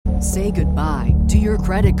Say goodbye to your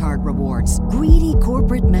credit card rewards. Greedy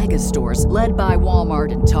corporate mega stores, led by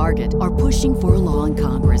Walmart and Target, are pushing for a law in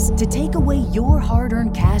Congress to take away your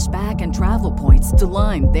hard-earned cash back and travel points to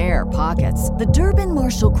line their pockets. The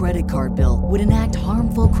Durbin-Marshall credit card bill would enact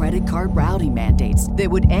harmful credit card routing mandates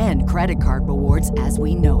that would end credit card rewards as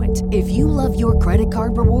we know it. If you love your credit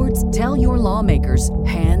card rewards, tell your lawmakers,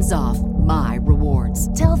 hands off my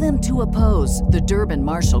rewards. Tell them to oppose the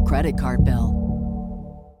Durbin-Marshall credit card bill.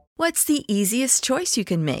 What's the easiest choice you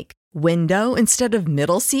can make? Window instead of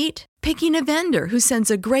middle seat? Picking a vendor who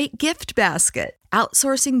sends a great gift basket?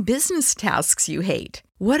 Outsourcing business tasks you hate?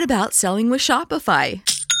 What about selling with Shopify?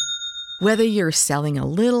 Whether you're selling a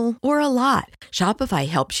little or a lot, Shopify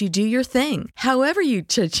helps you do your thing, however you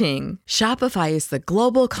cha-ching. Shopify is the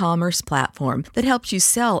global commerce platform that helps you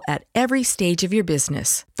sell at every stage of your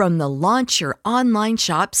business. From the launch your online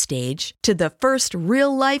shop stage to the first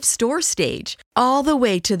real-life store stage, all the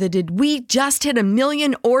way to the did we just hit a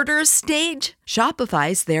million orders stage?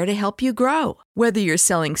 Shopify's there to help you grow. Whether you're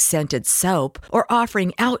selling scented soap or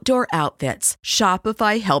offering outdoor outfits,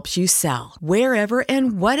 Shopify helps you sell. Wherever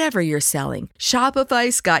and whatever you're selling,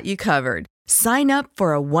 Shopify's got you covered. Sign up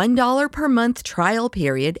for a $1 per month trial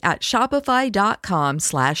period at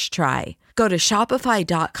shopify.com/try. Go to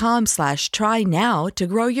shopify.com/try now to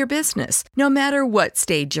grow your business, no matter what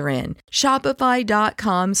stage you're in.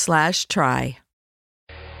 Shopify.com/try.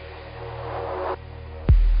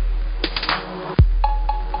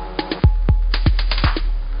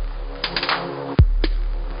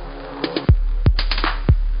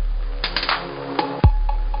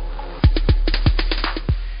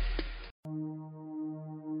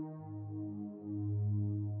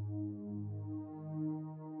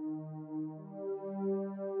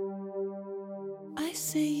 I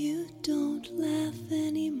say you don't laugh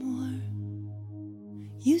anymore.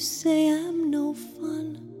 You say I'm no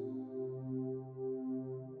fun.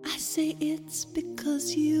 I say it's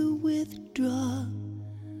because you withdraw.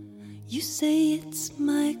 You say it's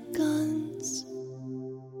my guns.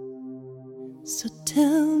 So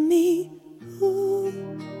tell me, who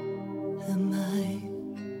am I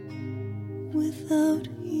without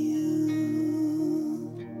you?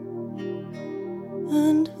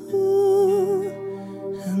 And who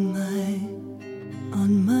am I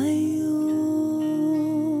on my own?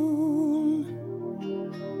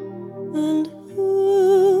 And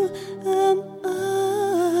who am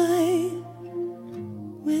I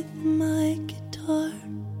with my guitar?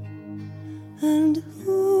 And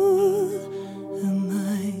who am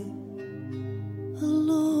I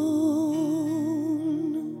alone?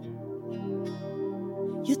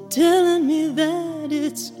 You're telling me that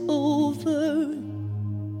it's over.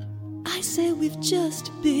 I say we've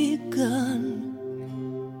just begun.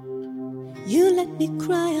 You let me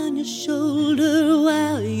cry on your shoulder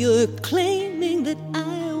while you're claiming that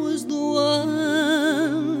I was the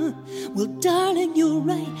one. Well, darling, you're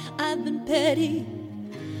right, I've been petty.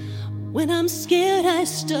 When I'm scared, I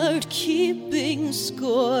start keeping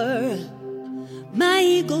score. My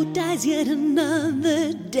ego dies yet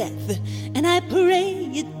another death, and I pray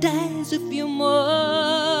it dies a few more.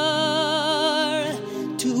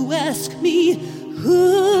 To ask me, who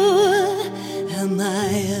am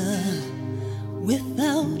I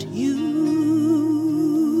without you?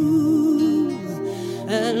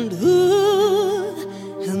 And who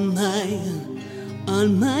am I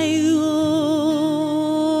on my own?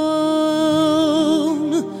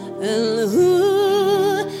 And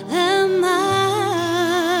who am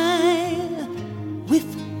I with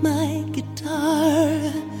my guitar?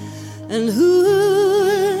 And who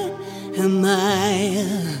am I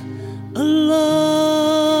alone?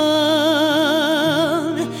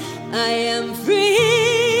 I am free.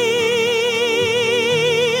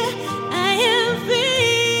 I am free.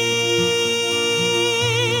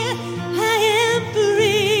 I am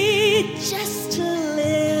free just to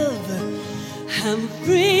live. I'm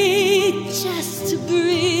free just to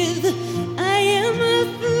breathe. I am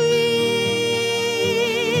free.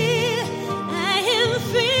 I am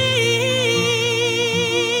free.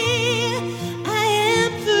 I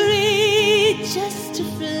am free just to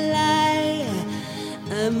fly.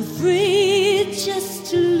 I'm free just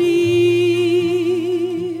to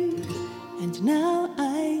leave. And now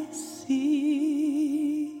I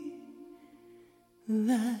see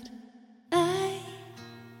that I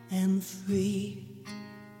am free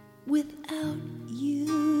without you.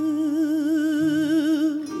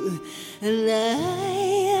 And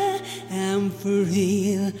I am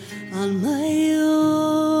free on my own.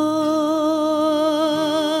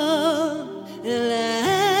 And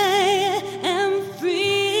I am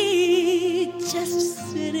free just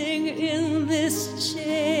sitting in this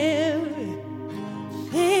chair.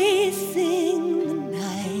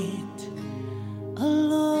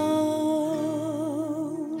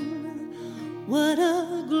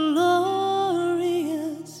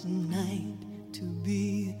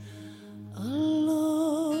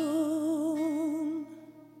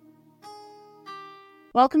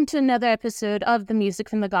 Welcome to another episode of the Music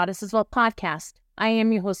from the Goddesses Vault podcast. I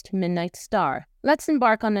am your host, Midnight Star. Let's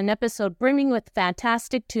embark on an episode brimming with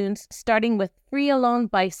fantastic tunes, starting with Free Alone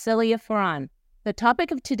by Celia Ferran. The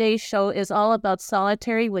topic of today's show is all about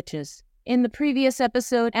solitary witches. In the previous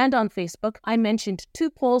episode and on Facebook, I mentioned 2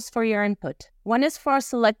 polls for your input. One is for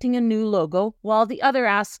selecting a new logo, while the other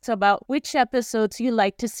asks about which episodes you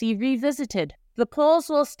like to see revisited. The polls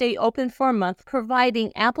will stay open for a month,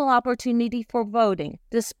 providing ample opportunity for voting.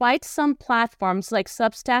 Despite some platforms like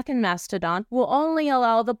Substack and Mastodon will only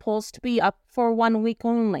allow the polls to be up for 1 week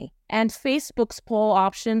only, and Facebook's poll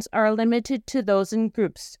options are limited to those in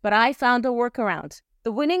groups, but I found a workaround.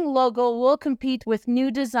 The winning logo will compete with new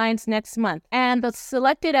designs next month, and the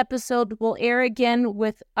selected episode will air again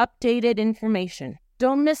with updated information.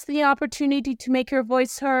 Don't miss the opportunity to make your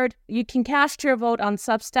voice heard. You can cast your vote on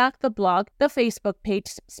Substack, the blog, the Facebook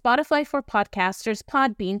page, Spotify for podcasters,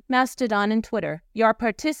 Podbean, Mastodon, and Twitter. Your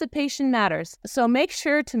participation matters, so make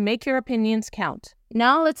sure to make your opinions count.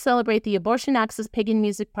 Now let's celebrate the Abortion Access Pagan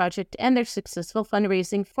Music Project and their successful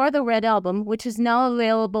fundraising for the Red Album, which is now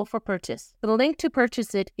available for purchase. The link to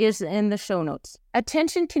purchase it is in the show notes.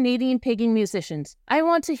 Attention Canadian pagan musicians, I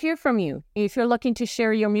want to hear from you. If you're looking to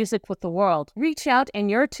share your music with the world, reach out and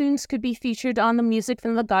your tunes could be featured on the Music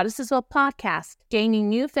from the Goddesses Vault podcast, gaining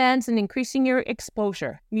new fans and increasing your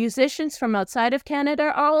exposure. Musicians from outside of Canada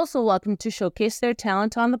are also welcome to showcase their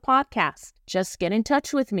talent on the podcast. Just get in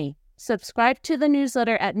touch with me. Subscribe to the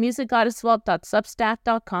newsletter at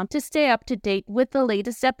musicgoddessvault.substack.com to stay up to date with the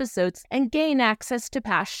latest episodes and gain access to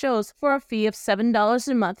past shows for a fee of $7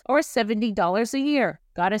 a month or $70 a year.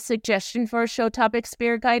 Got a suggestion for a show topic,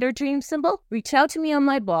 spirit guide, or dream symbol? Reach out to me on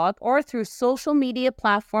my blog or through social media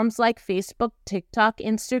platforms like Facebook, TikTok,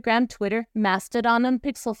 Instagram, Twitter, Mastodon, and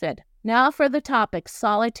Pixelfed. Now for the topic,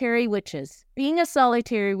 solitary witches. Being a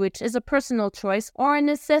solitary witch is a personal choice or a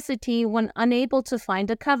necessity when unable to find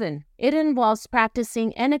a coven. It involves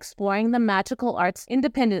practicing and exploring the magical arts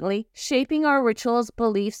independently, shaping our rituals,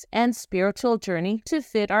 beliefs, and spiritual journey to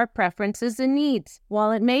fit our preferences and needs.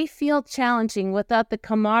 While it may feel challenging without the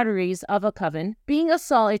camaraderies of a coven, being a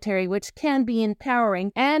solitary witch can be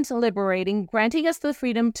empowering and liberating, granting us the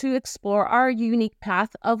freedom to explore our unique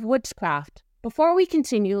path of witchcraft. Before we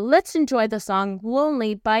continue, let's enjoy the song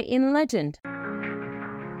Lonely by In Legend.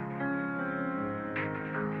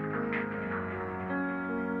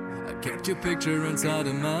 I kept your picture inside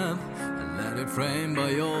a map and let it frame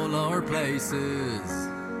by all our places.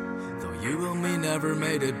 Though you and me never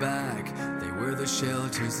made it back, they were the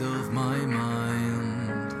shelters of my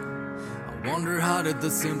mind. I wonder how did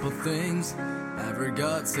the simple things ever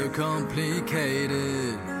got so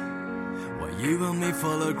complicated? You and me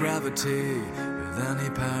follow gravity with any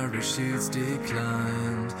parachutes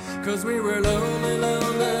declined. 'Cause we were lonely,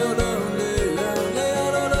 lonely, lonely, lonely,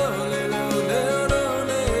 lonely, lonely,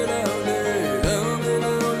 lonely, lonely,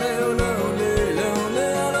 lonely, lonely,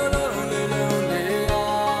 lonely, lonely,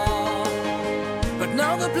 But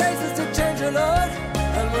now the places to change a lot,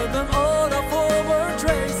 and with them all our forward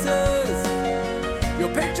traces. Your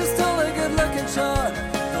picture's still a good-looking shot,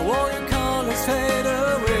 though all your colors fade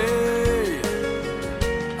away.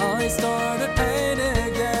 I started painting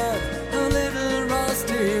again, a little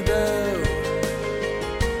rusty though.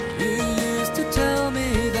 You used to tell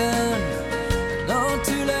me then not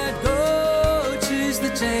to let go. Choose the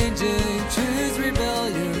changing, choose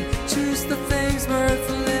rebellion, choose the things worth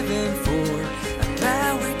living for. I'm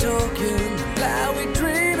glad we're talking, I'm glad we're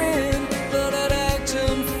dreaming, but that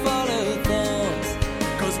action follow thoughts.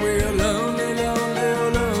 'Cause we're lonely, lonely,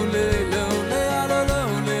 lonely, lonely, lonely.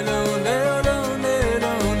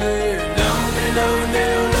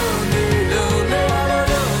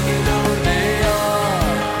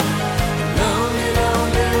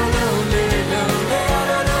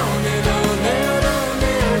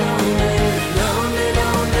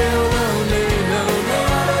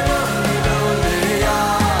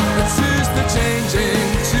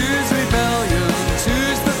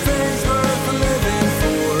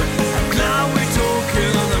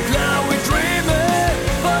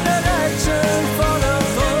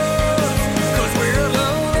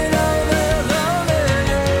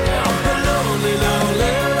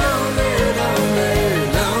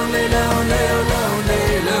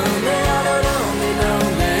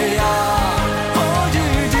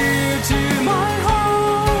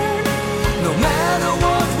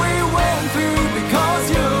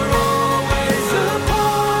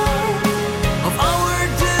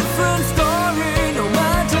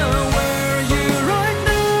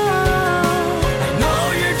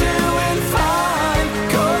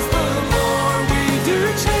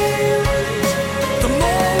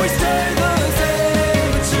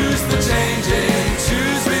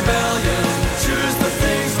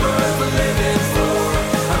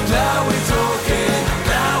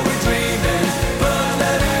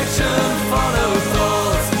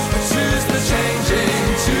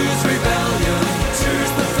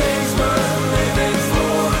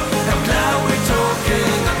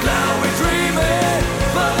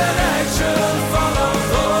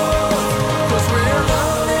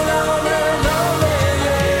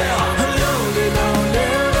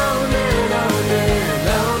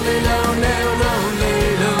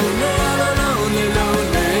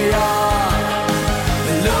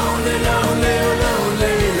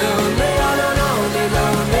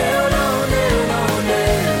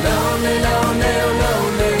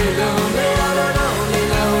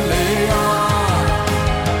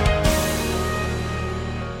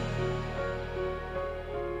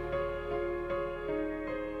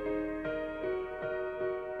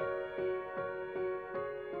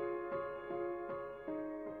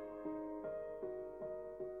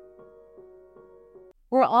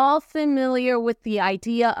 We're all familiar with the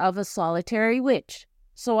idea of a solitary witch,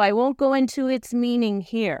 so I won't go into its meaning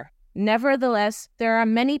here. Nevertheless, there are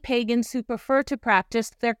many pagans who prefer to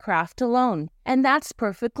practice their craft alone, and that's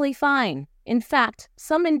perfectly fine. In fact,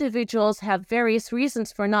 some individuals have various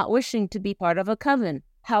reasons for not wishing to be part of a coven.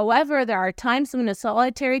 However, there are times when a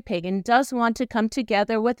solitary pagan does want to come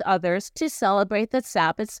together with others to celebrate the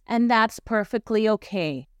Sabbaths, and that's perfectly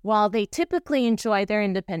okay. While they typically enjoy their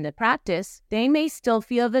independent practice, they may still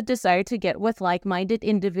feel the desire to get with like-minded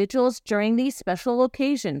individuals during these special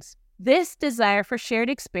occasions. This desire for shared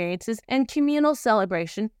experiences and communal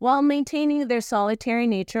celebration while maintaining their solitary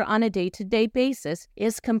nature on a day-to-day basis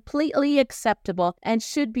is completely acceptable and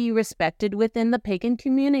should be respected within the pagan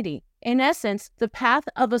community. In essence, the path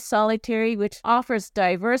of a solitary witch offers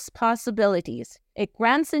diverse possibilities. It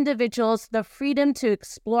grants individuals the freedom to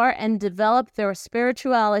explore and develop their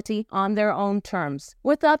spirituality on their own terms,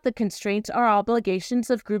 without the constraints or obligations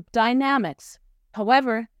of group dynamics.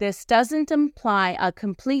 However, this doesn't imply a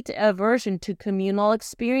complete aversion to communal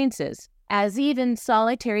experiences, as even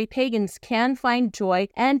solitary pagans can find joy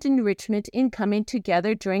and enrichment in coming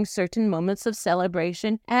together during certain moments of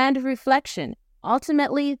celebration and reflection.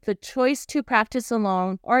 Ultimately, the choice to practice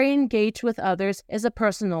alone or engage with others is a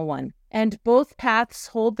personal one, and both paths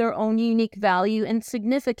hold their own unique value and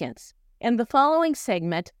significance. In the following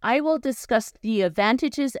segment, I will discuss the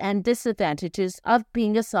advantages and disadvantages of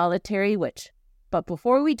being a solitary witch. But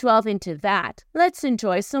before we delve into that, let's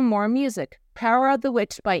enjoy some more music. Power of the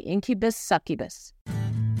Witch by Incubus Succubus.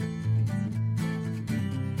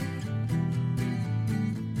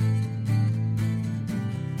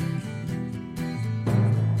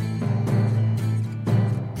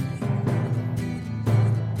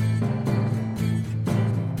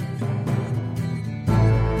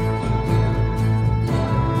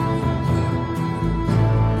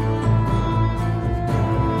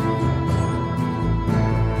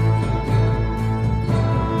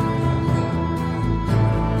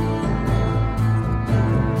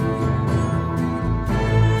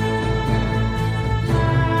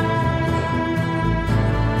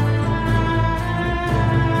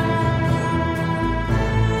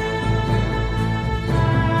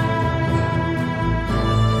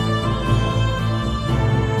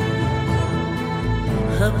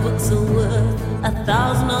 Her books are worth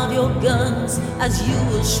 1,000 of your guns, as you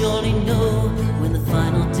will surely know when the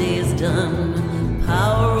final day is done.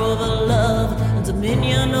 Power over love and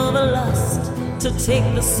dominion over lust, to take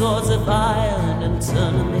the swords of iron and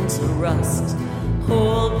turn them into rust.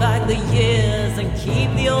 Hold back the years and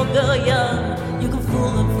keep the old girl young. You can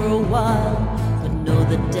fool them for a while, but know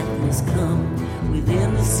that death must come.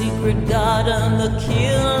 Within the secret garden, the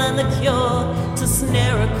kill and the cure, to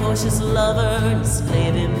snare a cautious lover and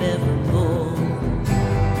slave him evermore.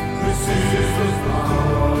 This is the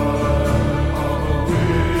power of a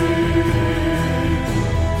witch.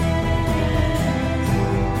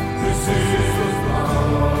 This is the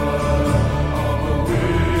power of a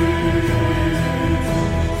witch.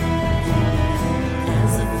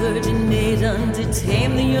 As the virgin maiden did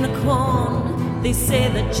tame the unicorn, they say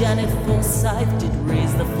that Janet Forsyth did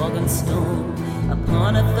raise the fog and storm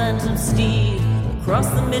upon a phantom steed across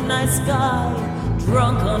the midnight sky.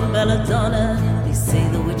 Drunk on belladonna, they say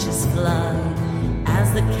the witches fly.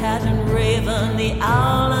 As the cat and raven, the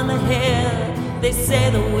owl and the hare, they say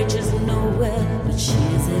the witch is nowhere, but she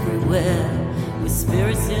is everywhere. With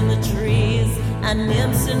spirits in the trees and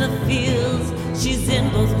nymphs in the fields, she's in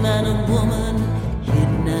both man and woman,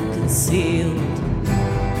 hidden and concealed.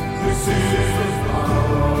 This is the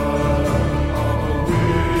power of a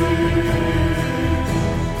witch.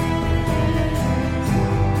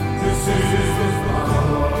 This is the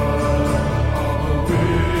power of a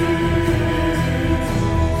witch.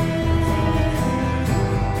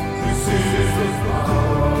 This is the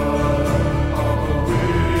power of a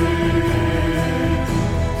witch.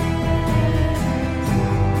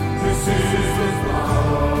 This is the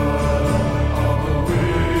power of a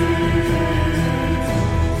witch.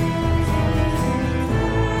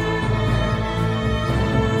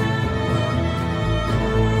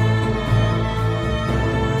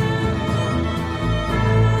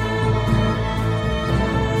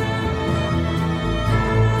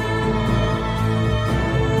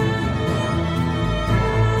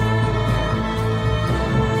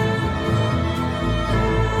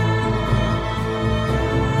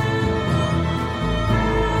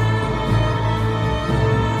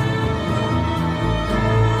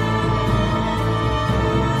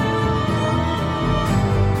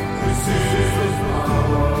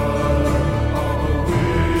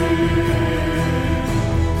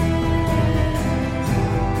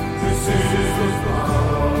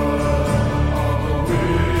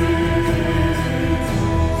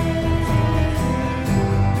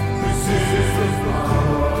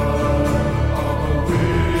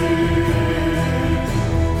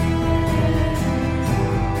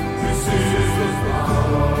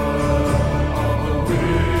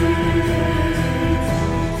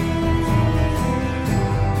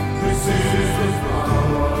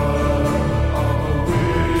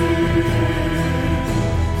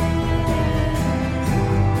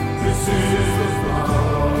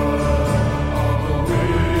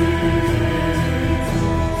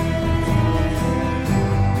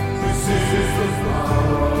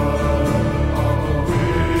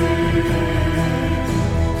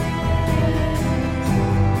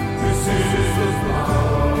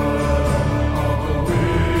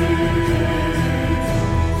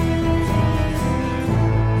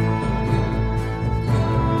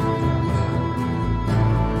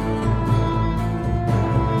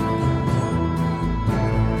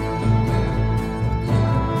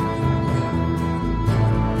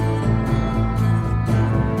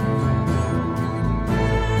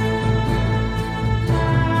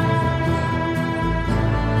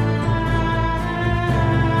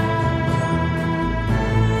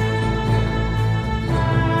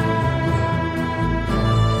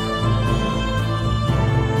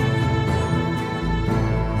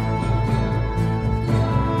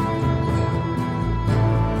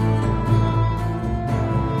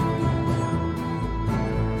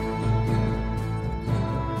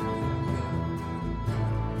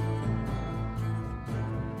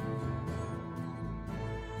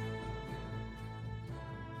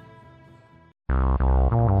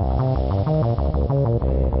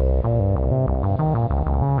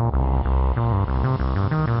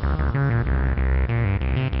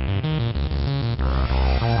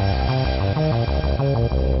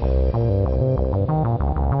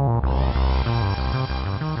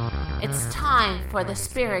 for the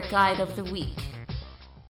Spirit Guide of the Week.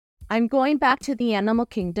 I'm going back to the animal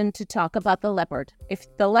kingdom to talk about the leopard. If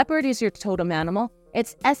the leopard is your totem animal,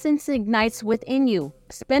 its essence ignites within you.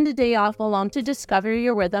 Spend a day off alone to discover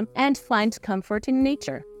your rhythm and find comfort in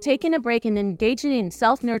nature. Taking a break and engaging in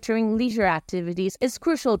self-nurturing leisure activities is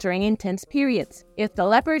crucial during intense periods. If the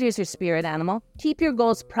leopard is your spirit animal, keep your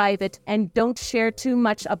goals private and don't share too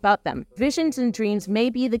much about them. Visions and dreams may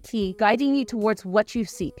be the key, guiding you towards what you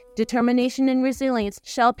seek. Determination and resilience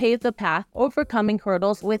shall pave the path, overcoming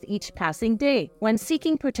hurdles with each passing day. When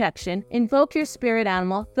seeking protection, invoke your spirit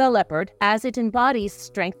animal, the leopard, as it embodies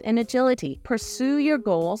strength and agility. Pursue your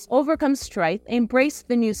goals, overcome strife, embrace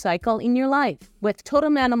the new cycle in your life. With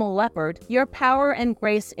totem animal leopard, your power and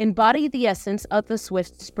grace embody the essence of the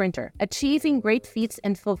swift sprinter, achieving great feats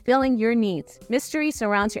and fulfilling your needs. Mystery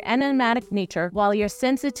surrounds your enigmatic nature, while your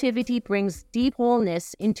sensitivity brings deep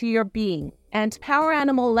wholeness into your being. And power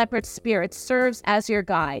animal leopard spirit serves as your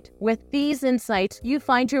guide. With these insights, you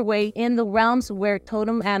find your way in the realms where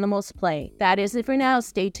totem animals play. That is it for now.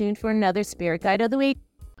 Stay tuned for another Spirit Guide of the Week.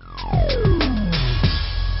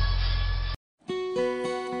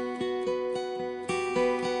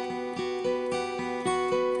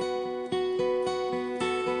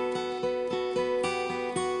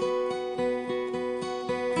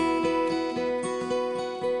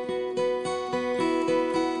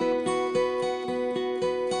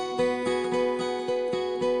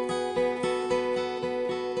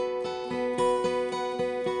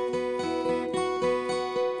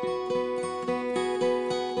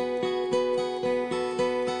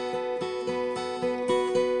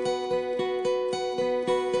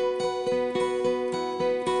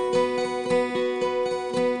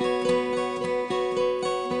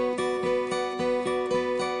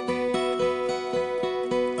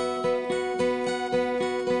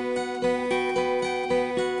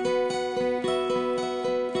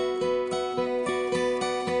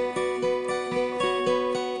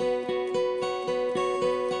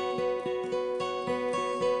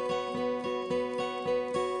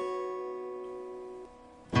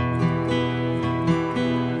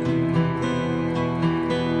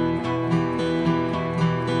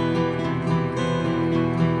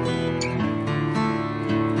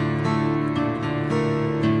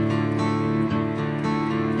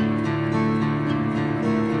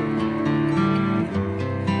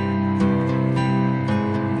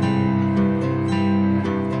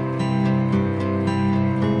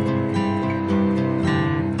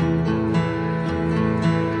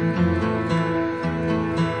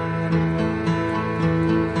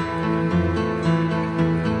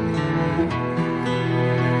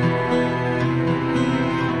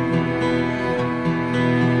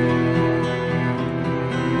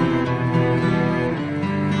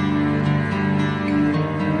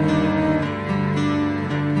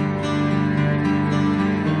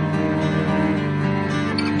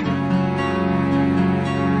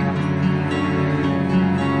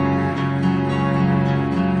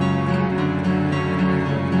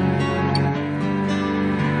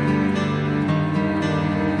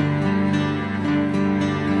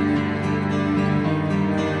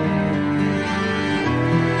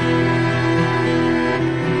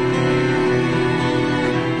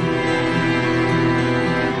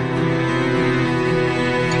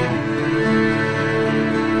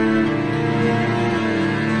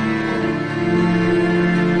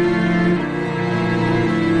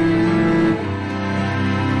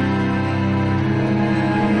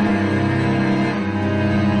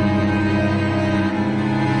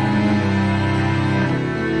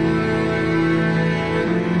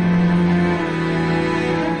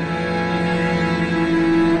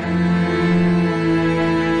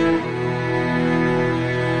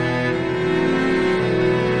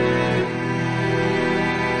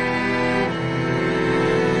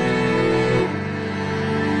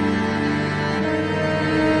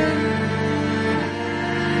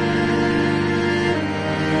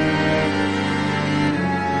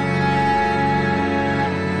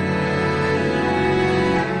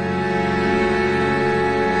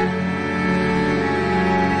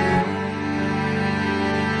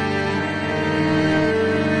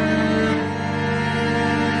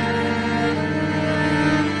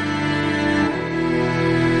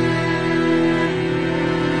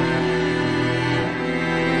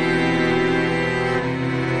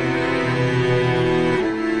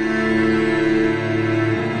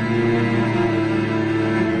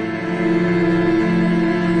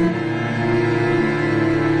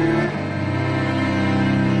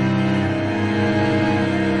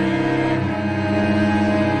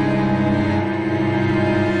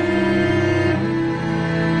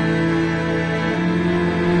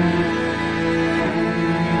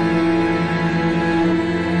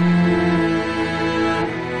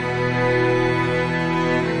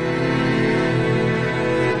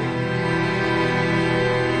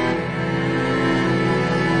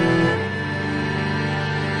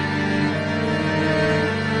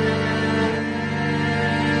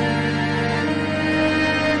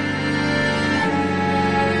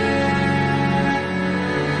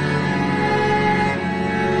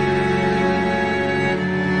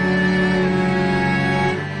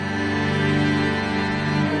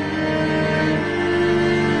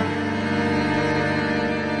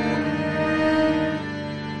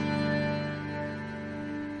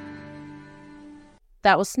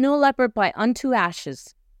 That was Snow Leopard by Unto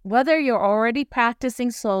Ashes. Whether you're already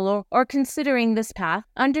practicing solo or considering this path,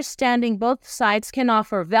 understanding both sides can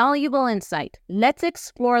offer valuable insight. Let's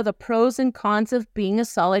explore the pros and cons of being a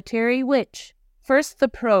solitary witch. First, the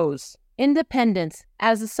pros. Independence.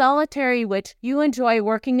 As a solitary witch, you enjoy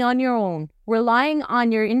working on your own, relying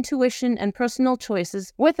on your intuition and personal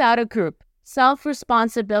choices without a group.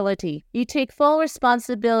 Self-responsibility. You take full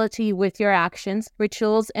responsibility with your actions,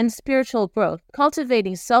 rituals, and spiritual growth,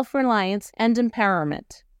 cultivating self-reliance and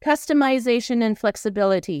empowerment. Customization and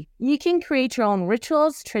flexibility. You can create your own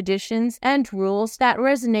rituals, traditions, and rules that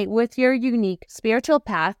resonate with your unique spiritual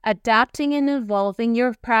path, adapting and evolving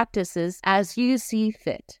your practices as you see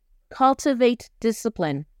fit. Cultivate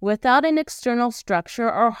discipline. Without an external structure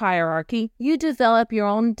or hierarchy, you develop your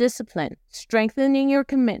own discipline, strengthening your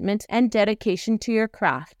commitment and dedication to your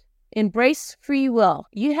craft. Embrace free will.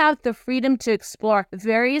 You have the freedom to explore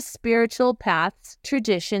various spiritual paths,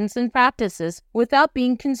 traditions, and practices without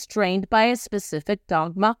being constrained by a specific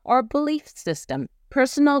dogma or belief system.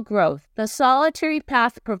 Personal growth. The solitary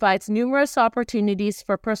path provides numerous opportunities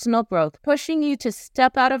for personal growth, pushing you to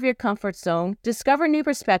step out of your comfort zone, discover new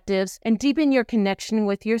perspectives, and deepen your connection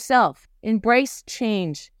with yourself. Embrace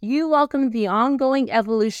change. You welcome the ongoing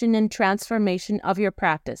evolution and transformation of your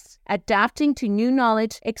practice, adapting to new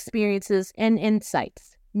knowledge, experiences, and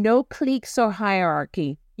insights. No cliques or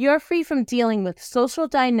hierarchy. You are free from dealing with social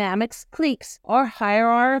dynamics, cliques, or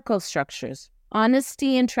hierarchical structures.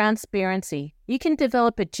 Honesty and transparency. You can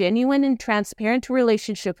develop a genuine and transparent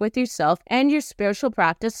relationship with yourself and your spiritual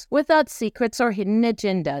practice without secrets or hidden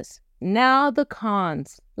agendas. Now the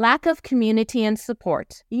cons. Lack of community and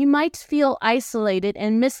support. You might feel isolated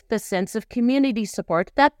and miss the sense of community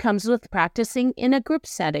support that comes with practicing in a group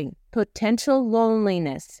setting. Potential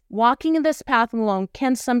loneliness. Walking in this path alone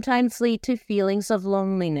can sometimes lead to feelings of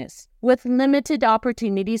loneliness, with limited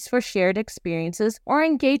opportunities for shared experiences or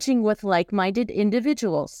engaging with like-minded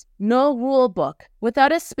individuals. No rule book.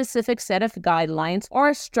 Without a specific set of guidelines or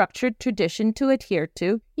a structured tradition to adhere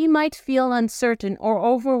to, you might feel uncertain or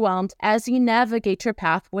overwhelmed as you navigate your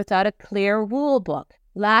path without a clear rule book.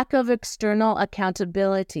 Lack of external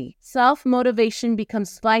accountability. Self-motivation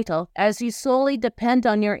becomes vital as you solely depend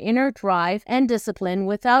on your inner drive and discipline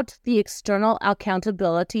without the external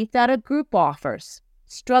accountability that a group offers.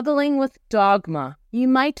 Struggling with dogma. You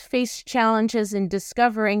might face challenges in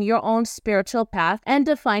discovering your own spiritual path and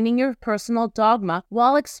defining your personal dogma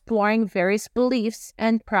while exploring various beliefs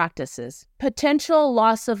and practices. Potential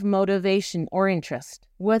loss of motivation or interest.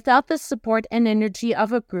 Without the support and energy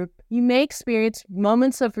of a group, you may experience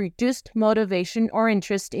moments of reduced motivation or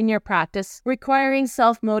interest in your practice, requiring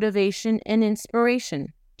self-motivation and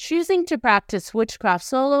inspiration. Choosing to practice witchcraft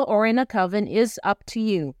solo or in a coven is up to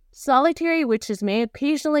you. Solitary witches may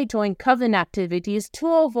occasionally join coven activities to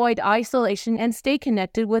avoid isolation and stay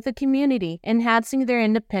connected with a community, enhancing their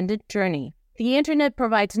independent journey. The internet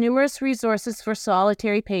provides numerous resources for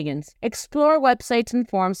solitary pagans. Explore websites and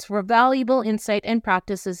forums for valuable insight and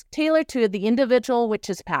practices tailored to the individual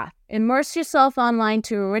witch's path. Immerse yourself online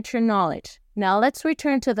to enrich your knowledge. Now let's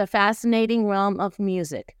return to the fascinating realm of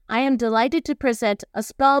music. I am delighted to present a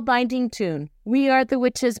spellbinding tune, We Are the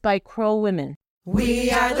Witches by Crow Women. We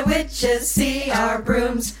are the witches, see our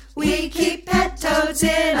brooms. We keep pet toads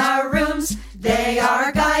in our rooms. They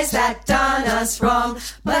are guys that done us wrong,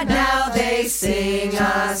 but now they sing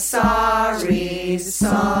a sorry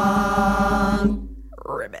song.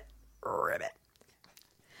 Ribbit, ribbit.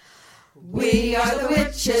 We are the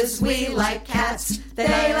witches, we like cats.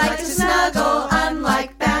 They like to snuggle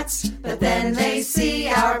unlike bats, but then they see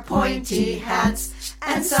our pointy hats,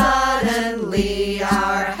 and suddenly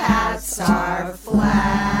our hats are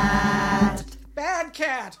flat. Bad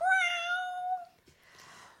cat.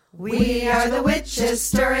 We are the witches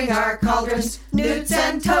stirring our cauldrons, newts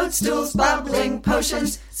and toadstools, bubbling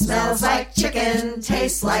potions. Smells like chicken,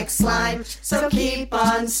 tastes like slime, so keep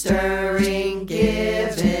on stirring,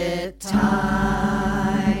 give it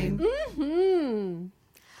time.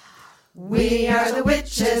 We are the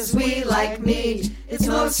witches, we like mead. It's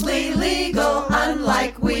mostly legal,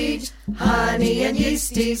 unlike weed. Honey and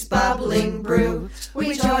yeasties, bubbling brew.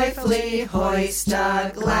 We joyfully hoist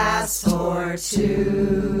a glass or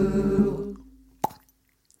two.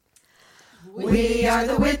 We are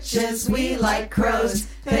the witches, we like crows.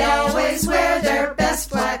 They always wear their best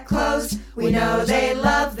black clothes. We know they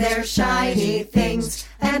love their shiny things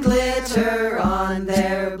and glitter on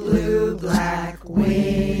their blue-black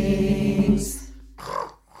wings.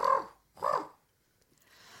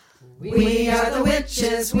 We are the witches.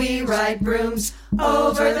 witches, we ride brooms.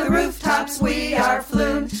 Over the rooftops we are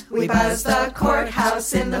floon. We buzz the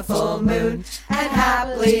courthouse in the full moon and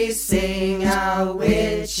happily sing a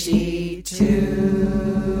witchy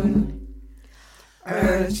tune.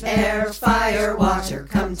 Earth, air, fire, water,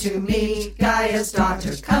 come to me. Gaia's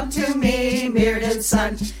daughter, come to me. Mirrodin's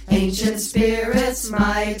son, ancient spirits,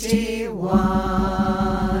 mighty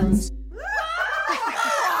ones.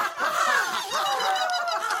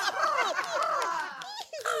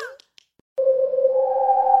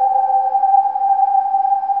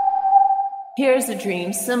 Here's a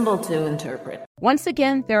dream symbol to interpret. Once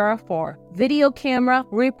again, there are 4: video camera,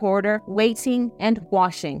 reporter, waiting, and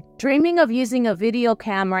washing. Dreaming of using a video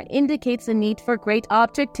camera indicates a need for great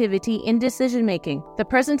objectivity in decision-making. The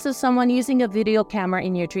presence of someone using a video camera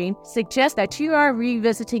in your dream suggests that you are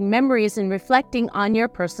revisiting memories and reflecting on your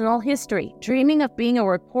personal history. Dreaming of being a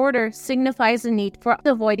reporter signifies a need for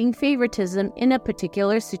avoiding favoritism in a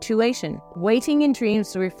particular situation. Waiting in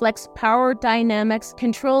dreams reflects power dynamics,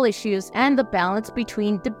 control issues, and the balance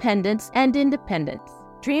between dependence and independence.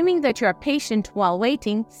 Dreaming that you are patient while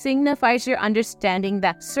waiting signifies your understanding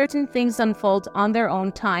that certain things unfold on their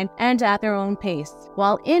own time and at their own pace,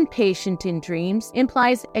 while impatient in dreams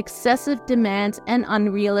implies excessive demands and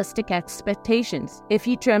unrealistic expectations. If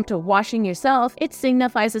you dreamt of washing yourself, it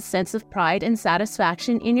signifies a sense of pride and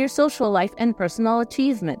satisfaction in your social life and personal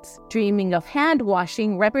achievements. Dreaming of hand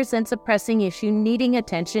washing represents a pressing issue needing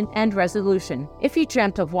attention and resolution. If you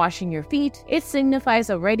dreamt of washing your feet, it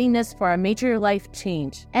signifies a readiness for a major life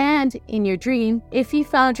change. And in your dream, if you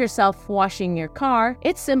found yourself washing your car,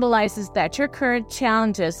 it symbolizes that your current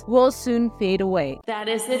challenges will soon fade away. That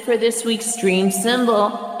is it for this week's dream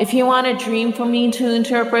symbol. If you want a dream for me to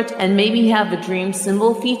interpret and maybe have a dream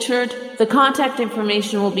symbol featured, the contact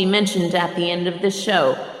information will be mentioned at the end of the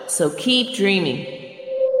show. So keep dreaming.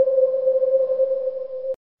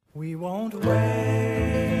 We won't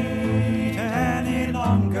wait any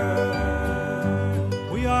longer.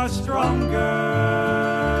 We are stronger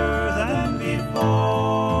than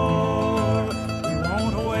before. We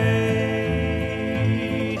won't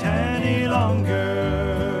wait any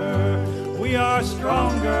longer. We are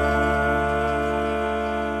stronger.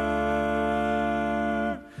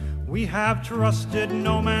 We have trusted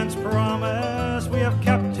no man's promise. We have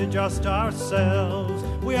kept to just ourselves.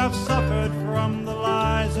 We have suffered from the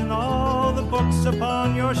lies in all the books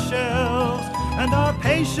upon your shelves. And our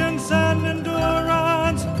patience and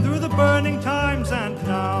endurance through the burning times and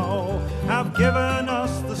now have given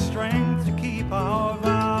us the strength to keep our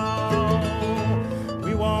vow.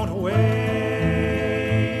 We won't wait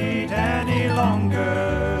any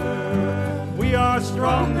longer. We are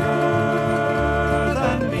stronger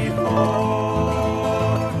than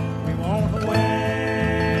before. We won't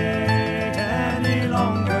wait any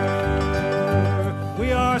longer.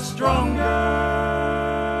 We are stronger.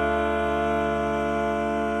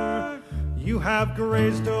 You have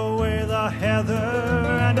grazed away the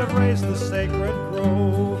heather and have raised the sacred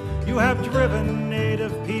grove. You have driven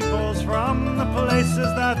native peoples from the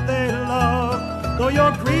places that they love. Though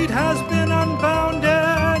your greed has been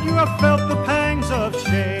unbounded, you have felt the pangs of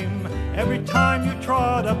shame every time you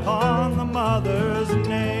trod upon the mother's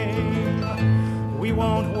name. We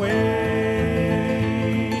won't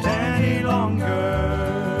wait any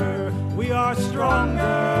longer. We are stronger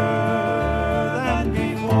than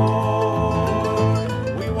before.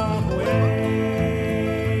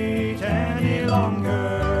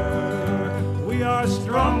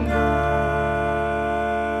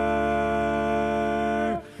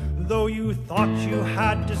 Though you thought you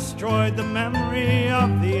had destroyed the memory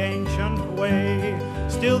of the ancient way,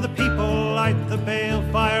 still the people light the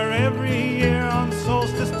balefire every year on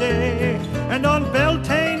Solstice Day. And on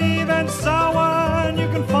Beltane Eve and Samhain you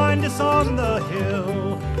can find us on the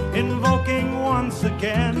hill, invoking once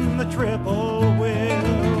again the triple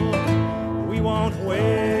will. We won't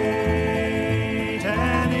wait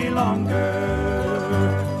any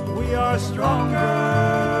longer. We are stronger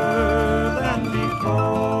than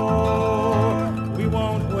before. We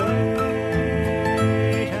won't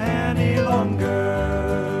wait any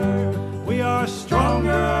longer. We are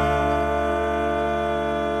stronger.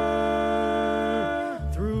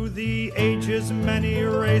 Through the ages many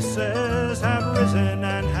races have risen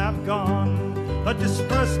and have gone, but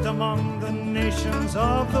dispersed among the nations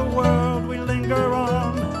of the world we linger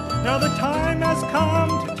on. Now the time has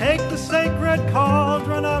come to take the sacred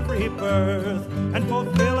cauldron of rebirth and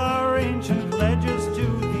fulfill our ancient pledges to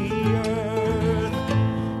the earth.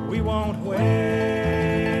 We won't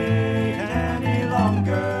wait any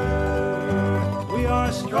longer. We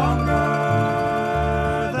are stronger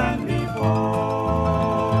than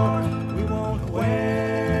before. We won't wait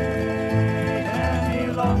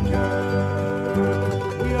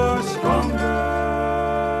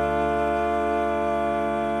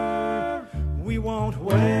won't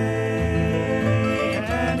wait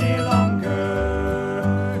any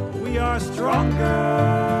longer. We are stronger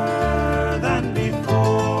than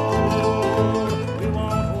before. We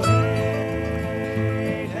won't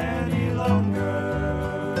wait any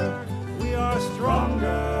longer. We are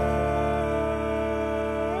stronger.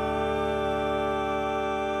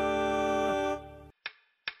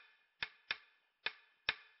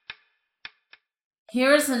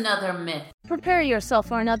 Here's another myth. Prepare yourself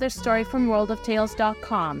for another story from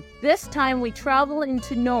worldoftales.com. This time we travel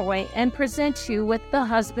into Norway and present you with the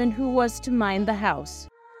husband who was to mind the house.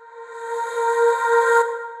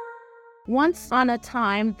 Once on a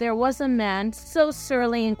time, there was a man so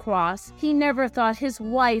surly and cross, he never thought his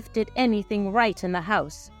wife did anything right in the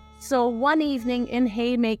house. So one evening in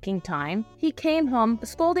haymaking time, he came home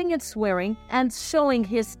scolding and swearing and showing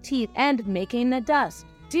his teeth and making a dust.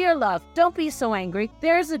 "Dear love, don't be so angry.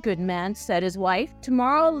 There's a good man," said his wife.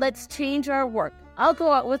 "Tomorrow let's change our work. I'll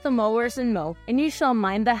go out with the mowers and mow, and you shall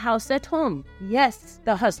mind the house at home." Yes,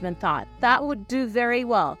 the husband thought, that would do very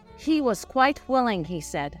well. He was quite willing, he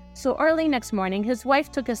said. So early next morning, his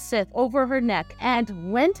wife took a scythe over her neck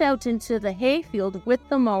and went out into the hayfield with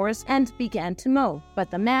the mowers and began to mow.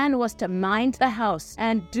 But the man was to mind the house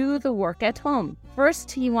and do the work at home.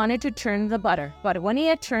 First, he wanted to churn the butter, but when he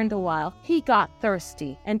had churned a while, he got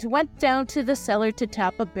thirsty and went down to the cellar to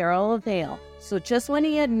tap a barrel of ale. So just when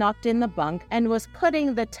he had knocked in the bung and was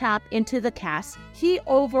putting the tap into the cask, he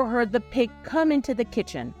overheard the pig come into the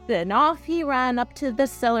kitchen. Then off he ran up to the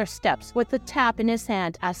cellar steps with the tap in his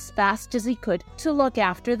hand as fast as he could to look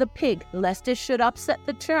after the pig, lest it should upset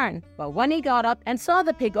the churn. But when he got up and saw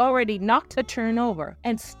the pig already knocked the churn over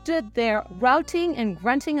and stood there routing and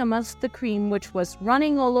grunting amongst the cream which was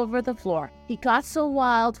running all over the floor, he got so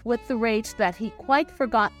wild with the rage that he quite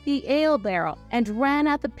forgot the ale barrel and ran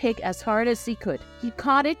at the pig as hard as he could. He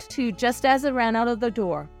caught it too just as it ran out of the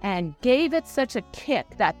door and gave it such a kick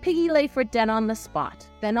that Piggy lay for dead on the spot.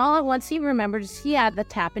 Then all at once he remembered he had the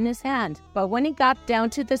tap in his hand. But when he got down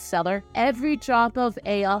to the cellar, every drop of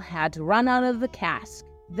ale had run out of the cask.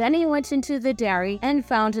 Then he went into the dairy and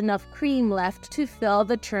found enough cream left to fill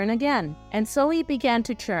the churn again. And so he began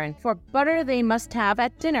to churn, for butter they must have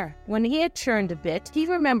at dinner. When he had churned a bit, he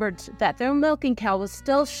remembered that their milking cow was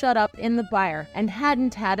still shut up in the byre and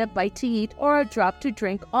hadn't had a bite to eat or a drop to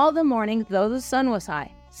drink all the morning, though the sun was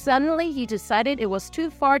high. Suddenly, he decided it was too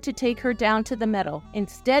far to take her down to the meadow.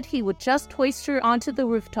 Instead, he would just hoist her onto the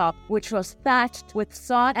rooftop, which was thatched with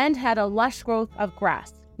sod and had a lush growth of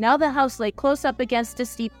grass. Now the house lay close up against a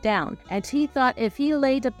steep down, and he thought if he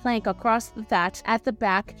laid a plank across the thatch at the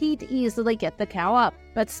back, he'd easily get the cow up.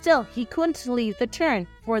 But still, he couldn't leave the churn,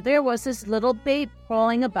 for there was his little babe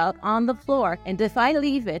crawling about on the floor, and if I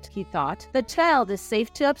leave it, he thought, the child is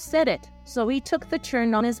safe to upset it. So he took the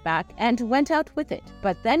churn on his back and went out with it.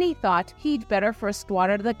 But then he thought he'd better first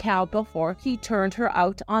water the cow before he turned her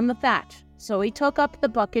out on the thatch. So he took up the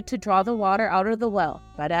bucket to draw the water out of the well.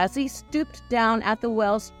 But as he stooped down at the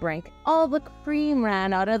well's brink, all the cream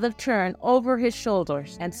ran out of the churn over his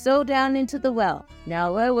shoulders and so down into the well.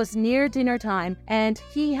 Now it was near dinner time, and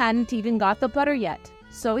he hadn't even got the butter yet.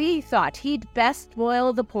 So he thought he'd best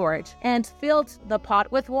boil the porridge and filled the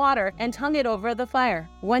pot with water and hung it over the fire.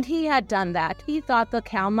 When he had done that, he thought the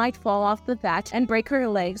cow might fall off the thatch and break her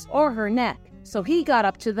legs or her neck. So he got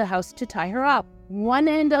up to the house to tie her up. One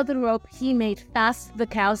end of the rope he made fast to the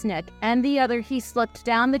cow's neck, and the other he slipped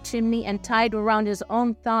down the chimney and tied around his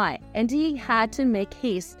own thigh. And he had to make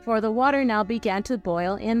haste, for the water now began to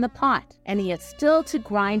boil in the pot, and he had still to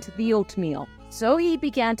grind the oatmeal. So he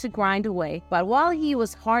began to grind away, but while he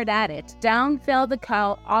was hard at it, down fell the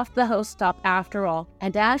cow off the housetop after all,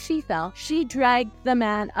 and as she fell, she dragged the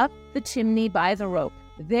man up the chimney by the rope.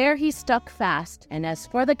 There he stuck fast, and as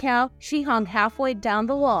for the cow, she hung halfway down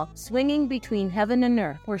the wall, swinging between heaven and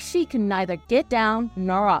earth, for she could neither get down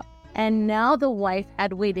nor up. And now the wife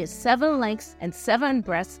had waited 7 lengths and 7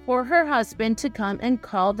 breaths for her husband to come and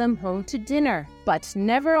call them home to dinner. But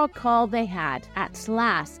never a call they had. At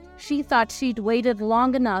last, she thought she'd waited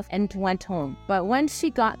long enough and went home. But when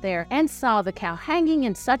she got there and saw the cow hanging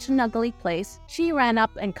in such an ugly place, she ran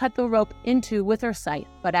up and cut the rope in two with her scythe.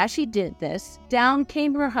 But as she did this, down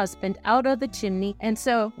came her husband out of the chimney, and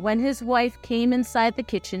so when his wife came inside the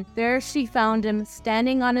kitchen, there she found him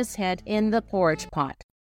standing on his head in the porridge pot.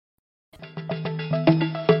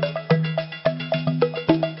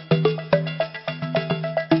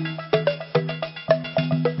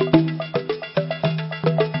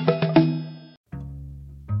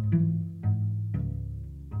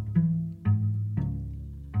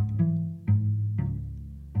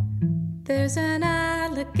 There's an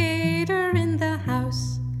alligator in the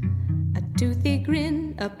house, a toothy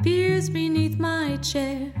grin appears beneath my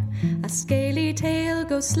chair. A scaly tail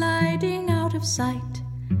goes sliding out of sight.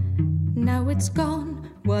 Now it's gone,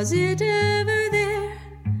 was it ever there?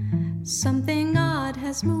 Something odd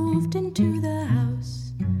has moved into the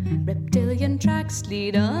house. Reptilian tracks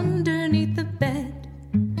lead underneath the bed,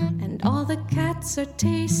 and all the cats are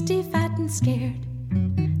tasty, fat, and scared.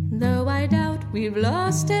 Though I doubt we've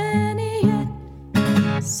lost any yet.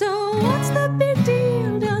 So what's the big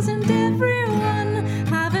deal? Doesn't everyone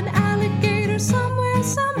have an alligator somewhere,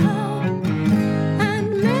 somehow?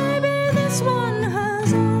 And maybe this one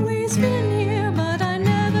has always been here, but I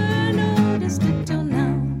never noticed it till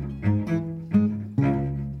now.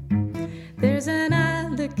 There's an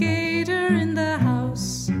alligator in the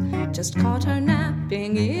house. Just caught her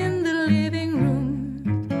napping in the living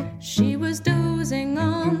room. She was dozing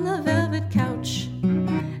on the velvet couch,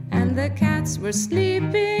 and the cats were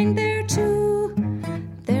sleeping there too.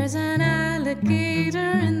 There's an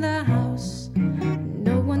alligator in the house.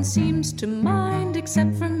 No one seems to mind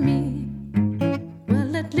except for me.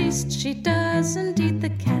 Well, at least she doesn't eat the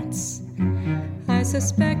cats. I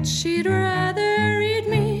suspect she'd rather eat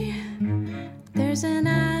me. There's an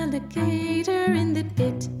alligator in the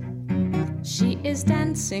pit. She is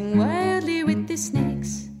dancing wildly with the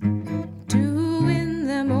snakes to win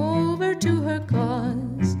them over to her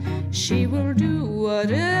cause. She will do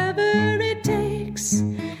whatever it takes.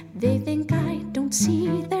 They think I don't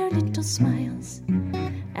see their little smiles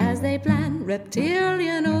as they plan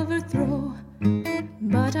reptilian overthrow.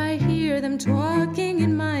 But I hear them talking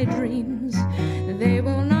in my dreams. They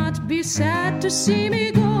will not be sad to see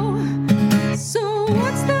me go. So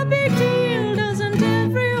what's the big deal? Doesn't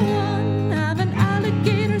everyone have an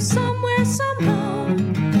alligator somewhere, somehow?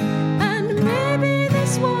 And maybe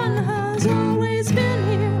this one has always been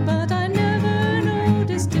here, but I never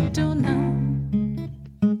noticed it till now.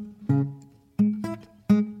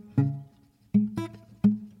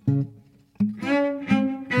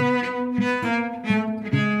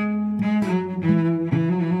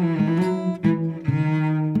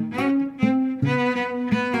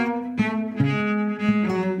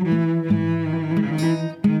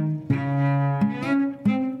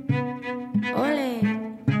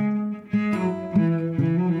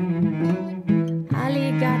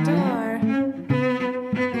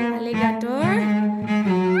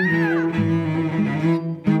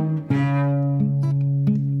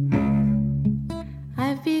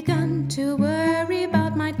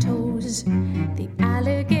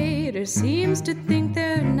 Seems to think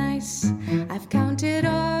they're nice. I've counted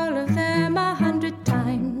all of them 100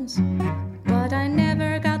 times, but I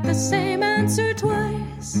never got the same answer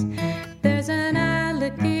twice. There's an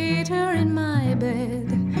alligator in my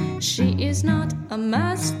bed. She is not a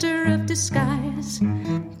master of disguise,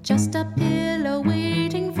 just a pillow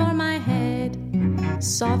waiting for my head.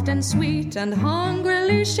 Soft and sweet and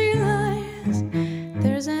hungrily she lies.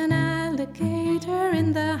 There's an alligator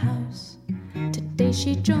in the house. Today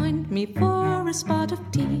she joined me for a spot of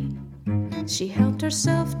tea. She helped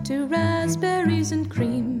herself to raspberries and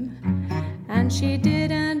cream, and she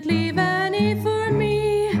didn't leave any for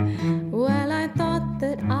me. Well, I thought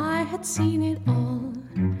that I had seen it all,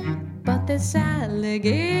 but this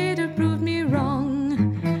alligator proved me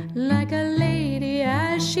wrong. Like a lady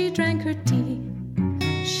as she drank her tea,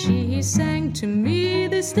 she sang to me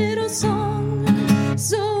this little song.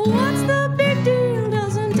 So what's the big deal?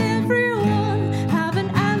 Doesn't everyone have an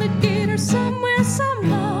alligator somewhere,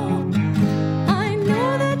 somehow? I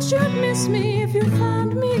know that you'd miss me if you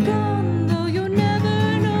found me gone, though you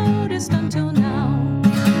never noticed until now.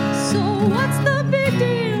 So what's the big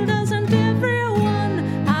deal? Doesn't everyone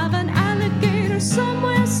have an alligator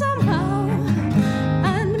somewhere, somehow?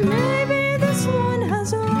 And maybe this one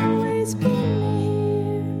has always been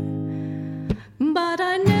here, but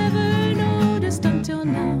I never noticed until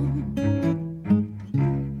now.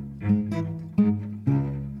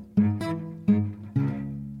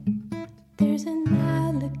 There's an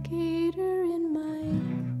alligator in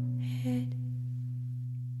my head.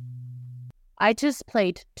 I just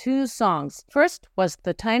played 2 songs. First was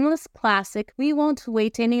the timeless classic We Won't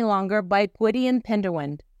Wait Any Longer by Gwydion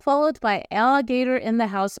Penderwind, followed by Alligator in the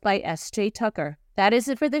House by S.J. Tucker. That is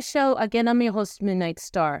it for the show. Again, I'm your host, Midnight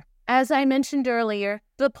Star. As I mentioned earlier,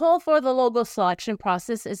 the poll for the logo selection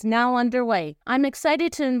process is now underway. I'm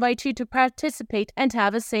excited to invite you to participate and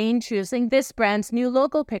have a say in choosing this brand's new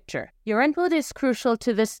logo picture. Your input is crucial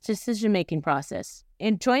to this decision-making process.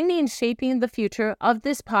 And join me in shaping the future of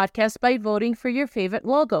this podcast by voting for your favorite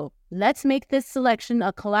logo. Let's make this selection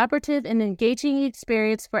a collaborative and engaging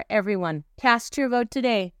experience for everyone. Cast your vote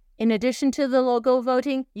today. In addition to the logo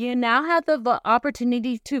voting, you now have the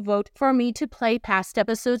opportunity to vote for me to play past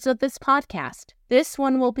episodes of this podcast. This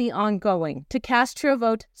one will be ongoing. To cast your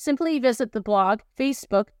vote, simply visit the blog,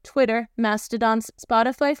 Facebook, Twitter, Mastodon,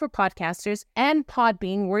 Spotify for podcasters, and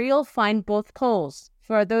Podbean, where you'll find both polls.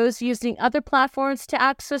 For those using other platforms to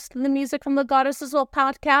access the Music from the Goddesses Vault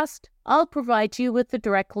podcast, I'll provide you with the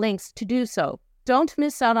direct links to do so. Don't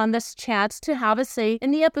miss out on this chance to have a say in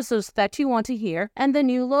the episodes that you want to hear and the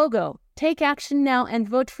new logo. Take action now and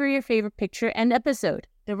vote for your favorite picture and episode.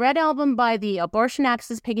 The Red Album by the Abortion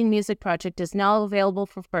Access Pagan Music Project is now available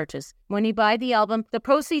for purchase. When you buy the album, the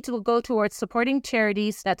proceeds will go towards supporting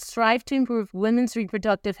charities that strive to improve women's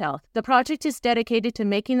reproductive health. The project is dedicated to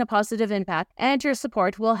making a positive impact, and your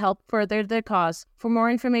support will help further the cause. For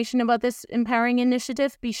more information about this empowering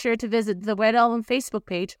initiative, be sure to visit the Red Album Facebook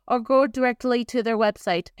page or go directly to their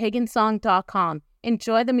website, pagansong.com.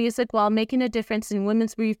 Enjoy the music while making a difference in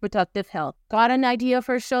women's reproductive health. Got an idea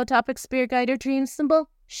for a show topic, spirit guide, or dream symbol?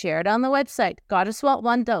 Share it on the website,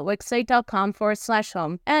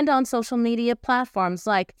 goddessvault1.wixsite.com/home, and on social media platforms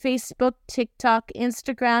like Facebook, TikTok,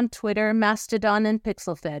 Instagram, Twitter, Mastodon, and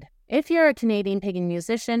PixelFed. If you're a Canadian pagan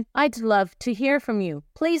musician, I'd love to hear from you.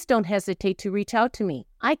 Please don't hesitate to reach out to me.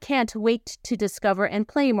 I can't wait to discover and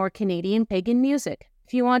play more Canadian pagan music.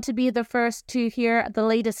 If you want to be the first to hear the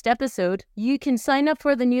latest episode, you can sign up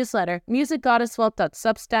for the newsletter,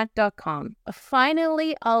 musicgoddessvault.substack.com.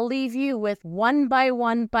 Finally, I'll leave you with One by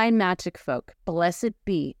One by Magic Folk. Blessed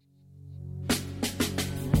be.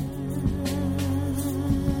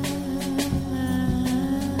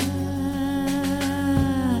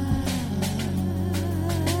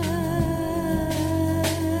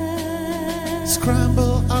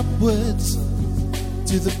 Scramble upwards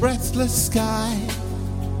to the breathless sky.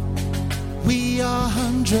 We are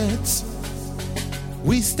hundreds,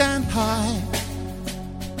 we stand high.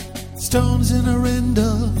 Stones in a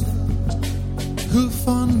rindle, hoof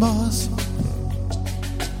on moss,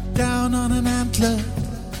 down on an antler,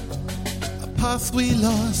 a path we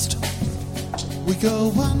lost. We go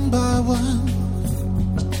one by one,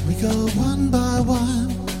 we go one by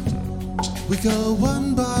one, we go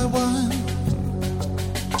one by one.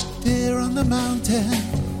 Deer on the mountain,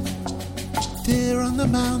 deer on the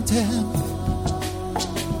mountain.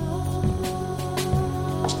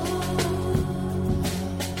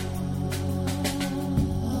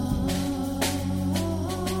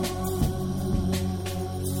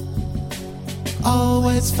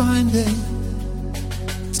 Always finding,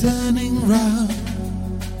 turning round,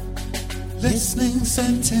 listening,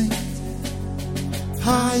 scenting,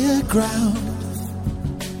 higher ground.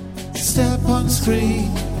 Step on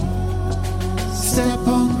screen, step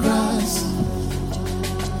on grass,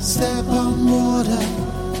 step on water,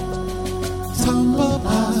 tumble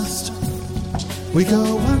past. We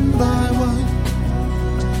go one by one,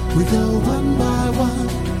 we go one by one,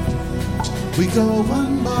 we go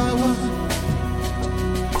one by one.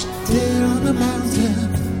 Deer on the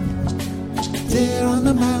mountain, deer on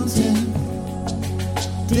the mountain,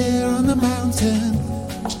 deer on the mountain,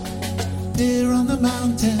 deer on the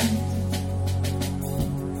mountain.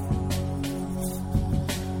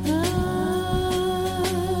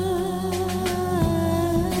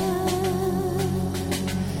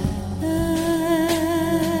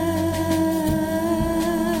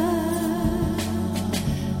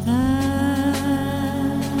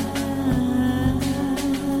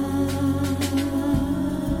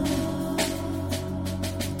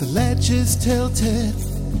 The ledge is tilted,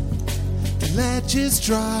 the ledge is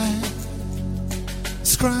dry.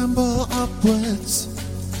 Scramble upwards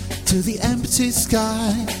to the empty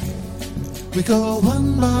sky. We go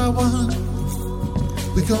one by one,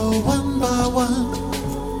 we go one by one,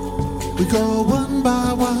 we go one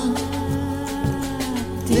by one.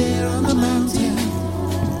 Deer on the mountain,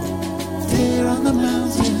 deer on the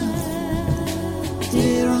mountain,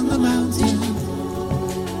 deer on the mountain,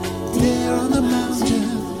 deer on the mountain.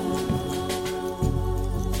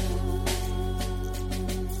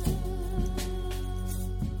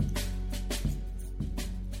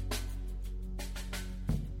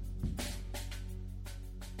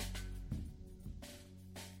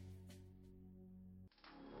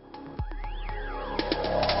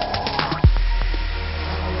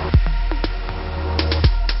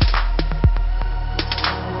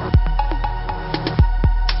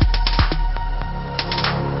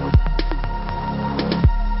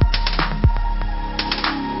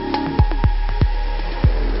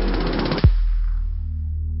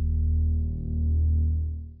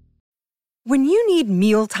 When you need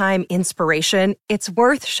mealtime inspiration, it's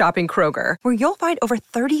worth shopping Kroger, where you'll find over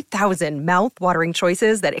 30,000 mouth-watering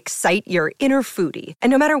choices that excite your inner foodie. And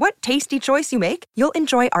no matter what tasty choice you make, you'll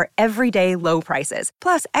enjoy our everyday low prices,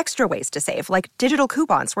 plus extra ways to save, like digital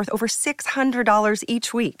coupons worth over $600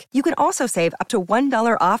 each week. You can also save up to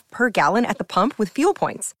 $1 off per gallon at the pump with fuel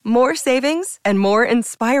points. More savings and more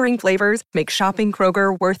inspiring flavors make shopping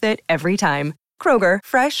Kroger worth it every time. Kroger,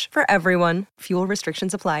 fresh for everyone. Fuel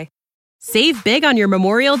restrictions apply. Save big on your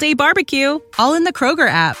Memorial Day barbecue, all in the Kroger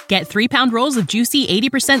app. Get 3-pound rolls of juicy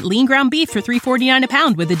 80% lean ground beef for $3.49 a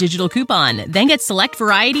pound with a digital coupon. Then get select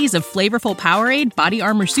varieties of flavorful Powerade, Body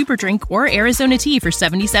Armor Super Drink, or Arizona tea for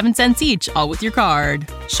 77 cents each, all with your card.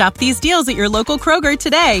 Shop these deals at your local Kroger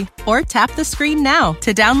today, or tap the screen now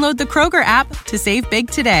to download the Kroger app to save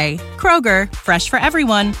big today. Kroger, fresh for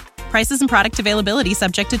everyone. Prices and product availability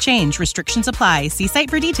subject to change. Restrictions apply. See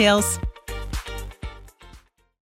site for details.